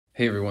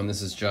Hey everyone,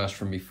 this is Josh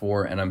from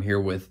before, and I'm here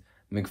with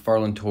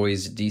McFarlane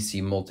Toys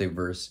DC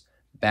Multiverse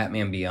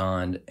Batman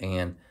Beyond,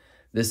 and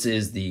this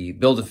is the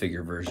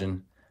Build-A-Figure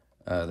version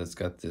that's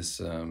got this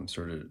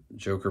sort of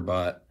Joker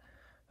bot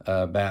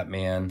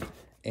Batman,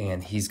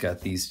 and he's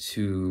got these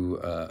two,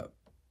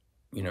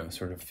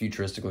 sort of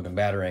futuristic looking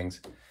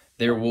Batarangs.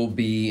 There will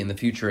be in the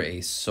future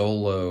a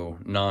solo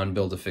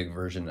non-Build-A-Fig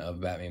version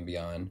of Batman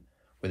Beyond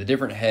with a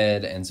different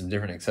head and some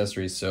different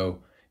accessories,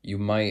 so you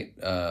might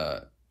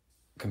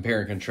compare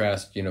and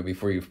contrast,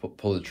 before you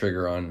pull the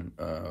trigger on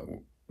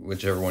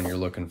whichever one you're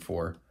looking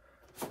for,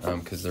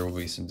 because there will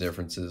be some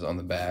differences on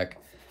the back.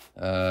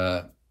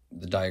 The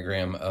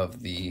diagram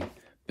of the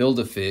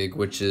Build-A-Fig,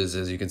 which is,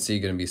 as you can see,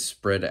 going to be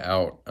spread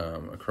out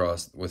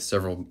across with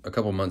a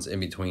couple months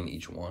in between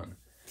each one,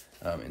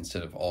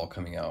 instead of all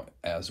coming out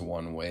as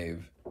one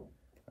wave.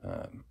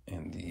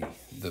 And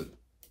the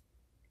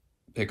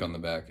pic on the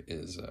back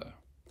is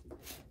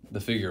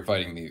the figure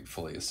fighting the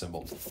fully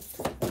assembled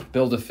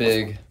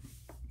Build-A-Fig.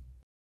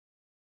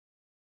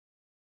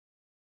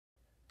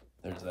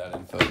 There's that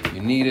info if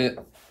you need it.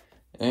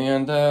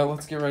 And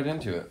let's get right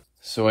into it.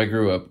 So I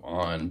grew up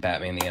on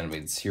Batman the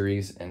Animated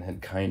Series and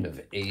had kind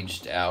of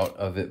aged out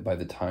of it by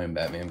the time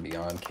Batman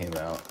Beyond came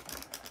out.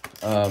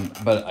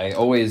 But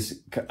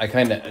I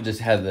kind of just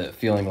had the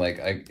feeling like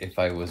if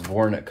I was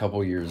born a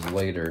couple years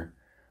later,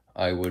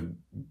 I would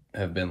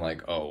have been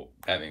like, oh,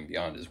 Batman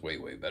Beyond is way,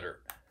 way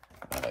better,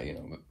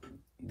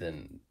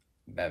 than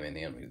Batman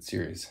the Animated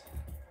Series.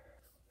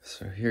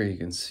 So here you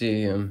can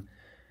see him.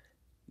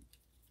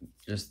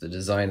 Just the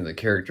design of the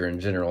character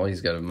in general,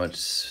 he's got a much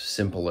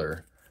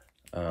simpler,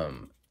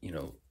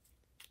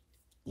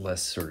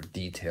 less sort of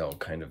detailed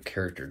kind of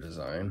character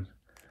design.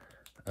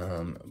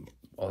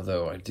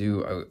 Although I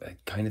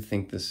kind of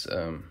think this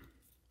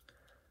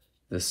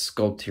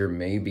sculpt here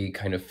maybe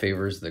kind of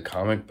favors the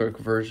comic book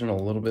version a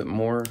little bit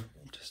more,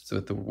 just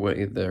with the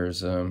way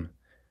there's I've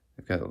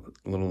got a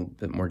little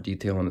bit more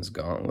detail on his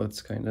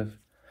gauntlets, kind of.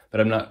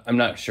 But I'm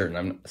not sure, and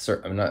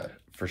I'm not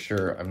for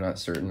sure. I'm not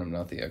certain. I'm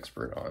not the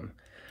expert on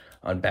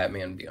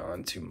Batman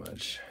Beyond too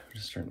much. I'm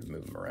just trying to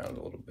move him around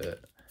a little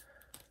bit.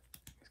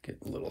 Get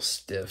a little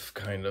stiff,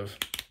 kind of,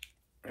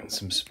 in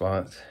some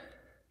spots.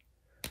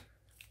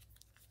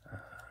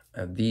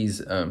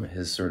 These,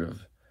 his sort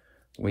of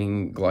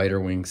glider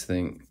wings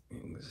things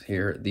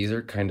here, these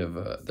are kind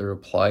of, they're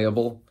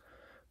pliable,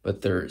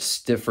 but they're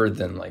stiffer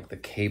than like the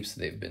capes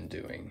they've been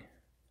doing.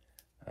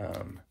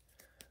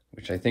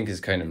 Which I think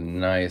is kind of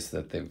nice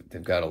that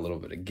they've got a little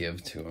bit of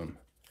give to them.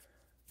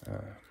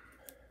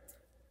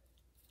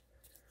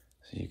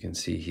 So you can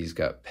see he's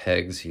got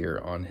pegs here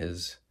on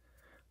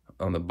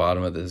the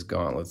bottom of his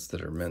gauntlets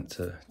that are meant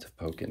to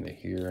poke into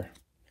here.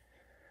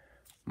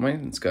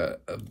 Mine's got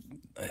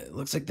it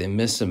looks like they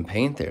missed some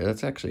paint there.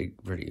 That's actually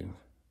pretty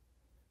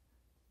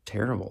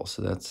terrible.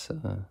 So that's,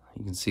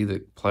 you can see the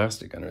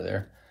plastic under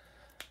there.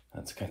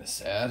 That's kind of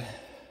sad.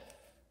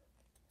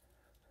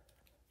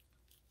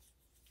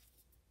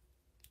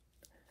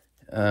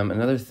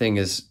 Another thing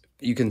is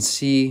you can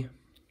see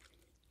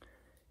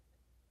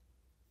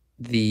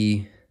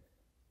the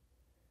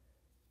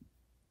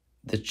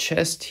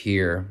chest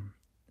here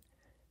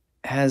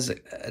has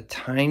a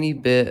tiny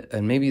bit,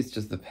 and maybe it's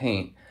just the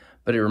paint,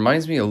 but it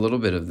reminds me a little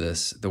bit of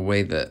the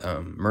way that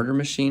Murder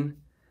Machine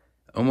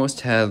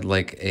almost had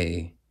like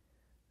a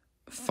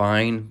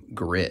fine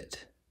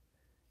grit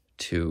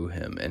to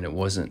him, and it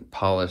wasn't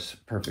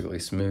polished perfectly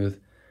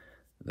smooth.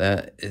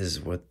 That is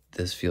what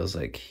this feels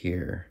like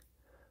here,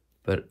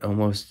 but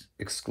almost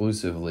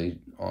exclusively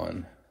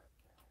on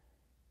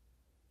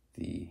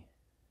the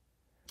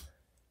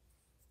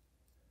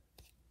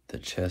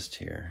chest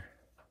here.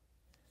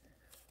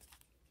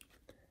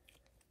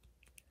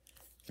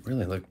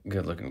 Really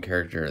good looking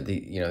character.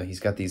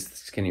 He's got these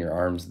skinnier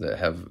arms that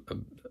have a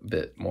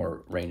bit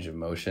more range of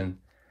motion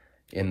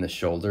in the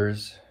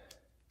shoulders,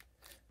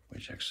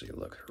 which actually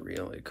look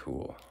really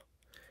cool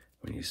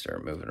when you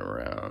start moving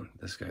around.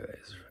 This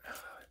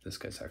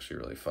guy's actually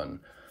really fun.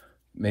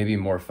 Maybe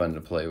more fun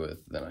to play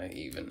with than I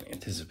even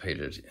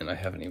anticipated, and I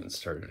haven't even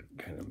started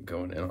kind of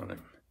going in on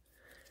him.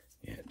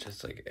 Yeah,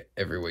 just like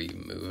every way you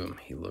move him,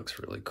 he looks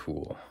really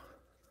cool.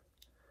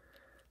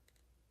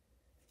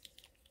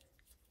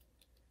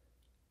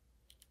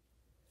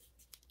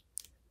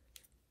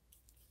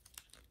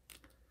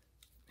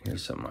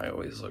 Here's something I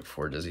always look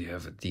for. Does he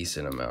have a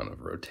decent amount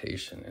of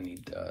rotation? And he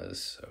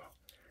does, so.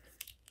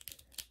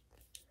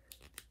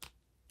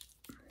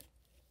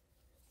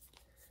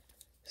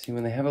 See,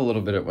 when they have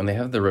when they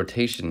have the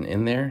rotation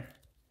in there,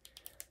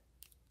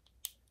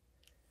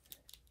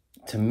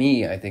 to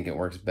me, I think it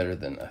works better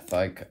than a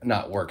thigh cut.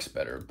 Not works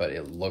better, but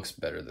it looks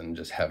better than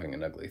just having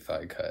an ugly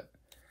thigh cut.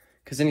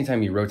 Because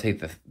anytime you rotate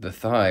the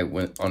thigh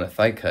on a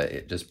thigh cut,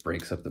 it just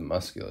breaks up the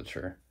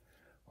musculature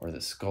or the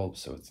sculpt,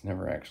 so it's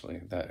never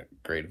actually that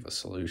great of a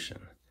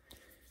solution.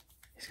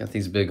 He's got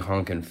these big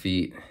honking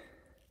feet,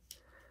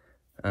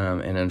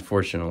 and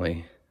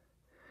unfortunately,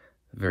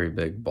 very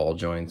big ball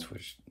joints,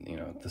 which,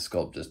 the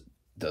sculpt just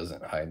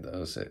doesn't hide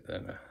those.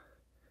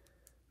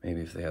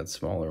 Maybe if they had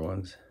smaller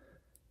ones.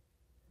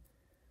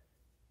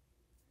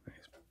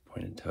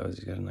 Pointed toes.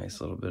 He's got a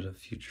nice little bit of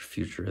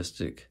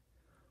futuristic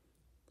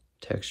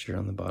texture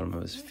on the bottom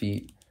of his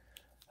feet.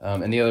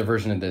 And the other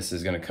version of this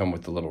is going to come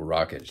with the little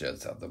rocket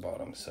jets out the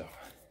bottom. So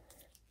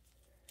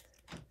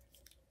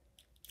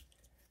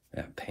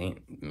that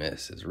paint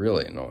miss is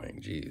really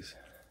annoying. Jeez.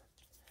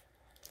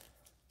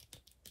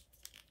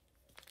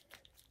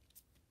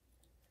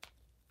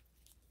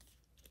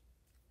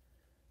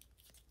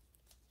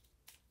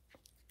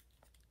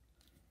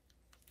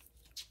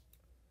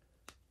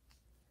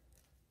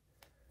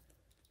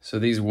 So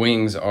these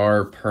wings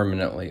are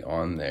permanently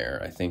on there.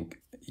 I think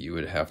you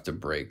would have to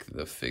break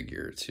the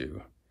figure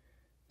to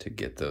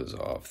get those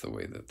off the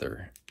way that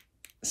they're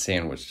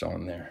sandwiched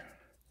on there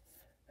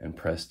and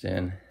pressed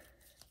in.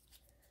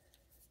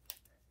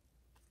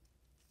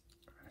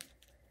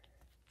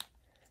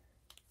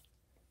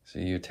 So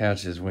you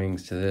attach his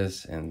wings to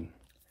this, and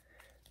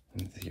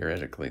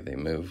theoretically they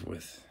move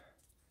with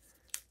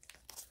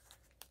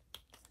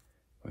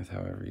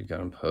however you got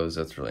them posed.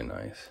 That's really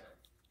nice.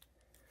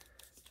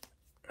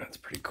 That's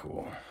pretty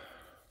cool.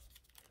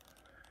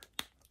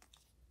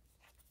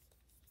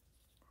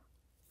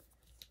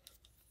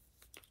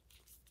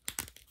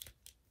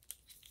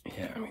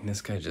 Yeah, I mean,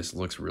 this guy just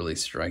looks really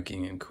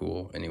striking and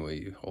cool any way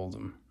you hold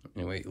him,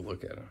 any way you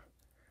look at him.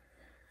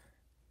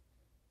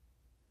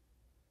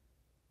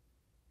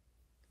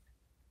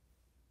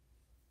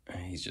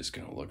 He's just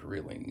going to look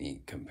really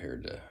neat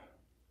compared to...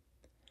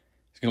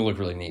 He's going to look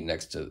really neat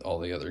next to all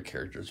the other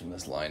characters from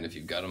this line if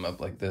you've got him up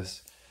like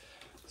this.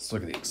 Let's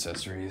look at the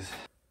accessories.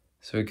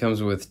 So he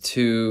comes with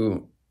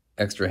 2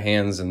 extra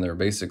hands, and they're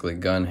basically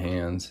gun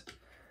hands.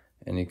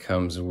 And he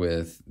comes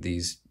with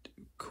these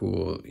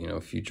cool, you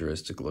know,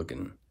 futuristic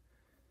looking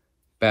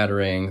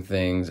batarang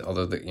things.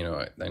 Although,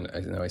 I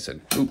know I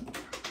said, oop.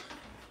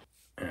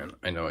 And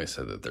I know I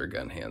said that they're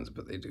gun hands,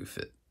 but they do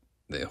fit.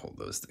 They hold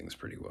those things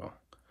pretty well.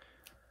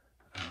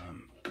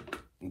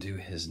 Do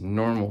his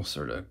normal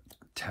sort of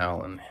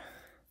talon.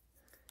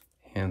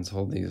 Hands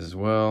hold these as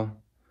well.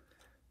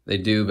 They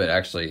do, but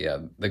actually, yeah,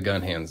 the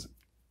gun hands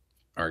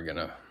are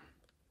gonna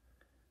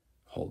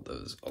hold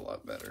those a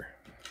lot better.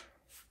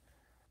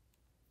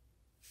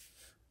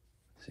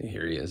 See,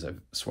 here he is.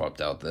 I've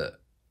swapped out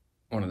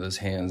one of those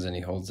hands, and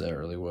he holds that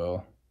really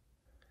well.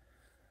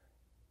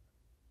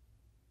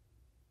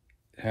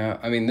 Yeah,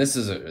 I mean, this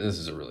is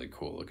a really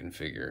cool looking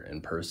figure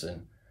in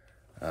person.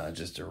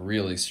 Just a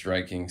really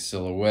striking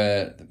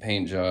silhouette. The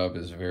paint job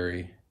is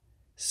very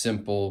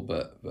simple,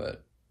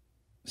 but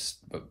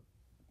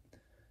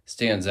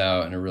stands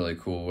out in a really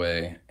cool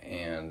way.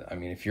 And I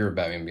mean, if you're a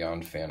Batman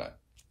Beyond fan,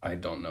 I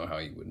don't know how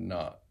you would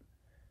not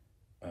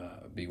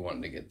be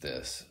wanting to get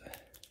this.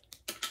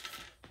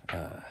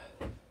 So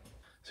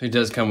he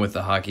does come with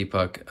the hockey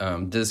puck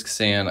disc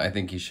stand. I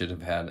think he should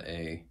have had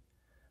a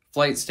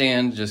flight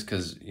stand just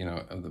because, you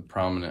know, of the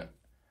prominent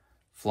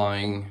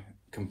flying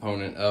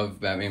component of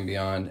Batman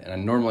Beyond.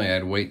 And normally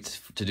I'd wait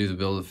to do the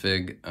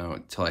Build-A-Fig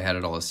until I had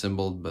it all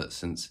assembled, but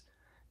since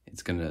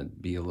it's going to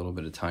be a little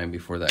bit of time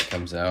before that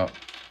comes out,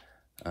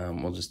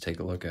 we'll just take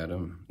a look at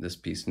him. This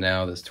piece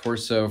now, this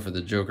torso for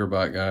the Joker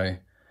bot guy.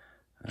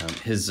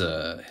 His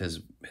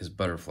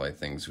butterfly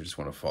things we just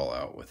want to fall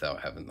out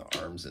without having the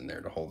arms in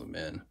there to hold them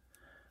in.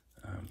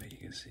 But you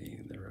can see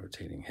the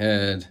rotating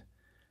head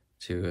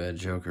to a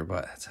Joker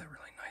bot. That's a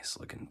really nice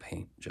looking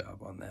paint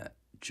job on that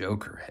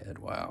Joker head.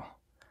 Wow.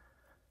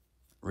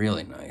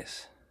 Really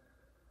nice.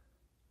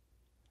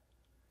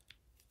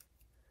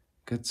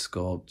 Good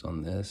sculpt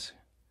on this.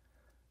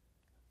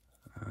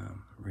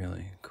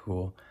 Really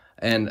cool.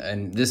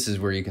 And this is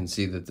where you can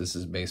see that this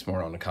is based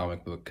more on a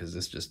comic book, because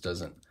this just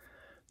doesn't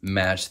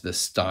match the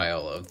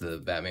style of the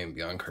Batman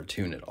Beyond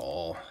cartoon at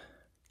all.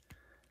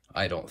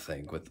 I don't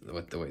think,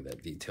 with the way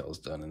that detail is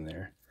done in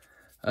there.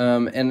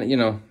 And, you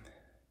know,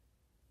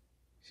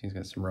 she's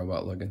got some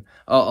robot looking.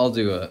 I'll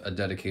do a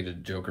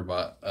dedicated Joker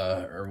bot,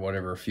 or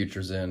whatever,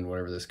 Future's End,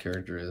 whatever this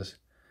character is,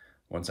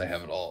 once I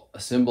have it all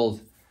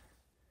assembled.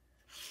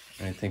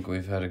 And I think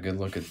we've had a good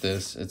look at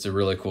this. It's a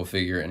really cool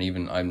figure, and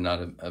even I'm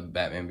not a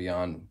Batman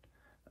Beyond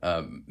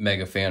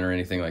mega fan or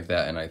anything like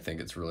that, and I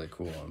think it's really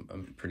cool.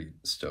 I'm pretty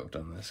stoked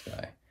on this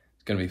guy.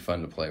 It's going to be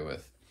fun to play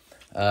with.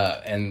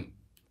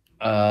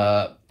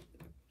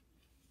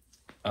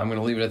 I'm going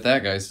to leave it at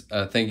that, guys.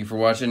 Thank you for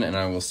watching, and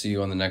I will see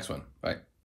you on the next one.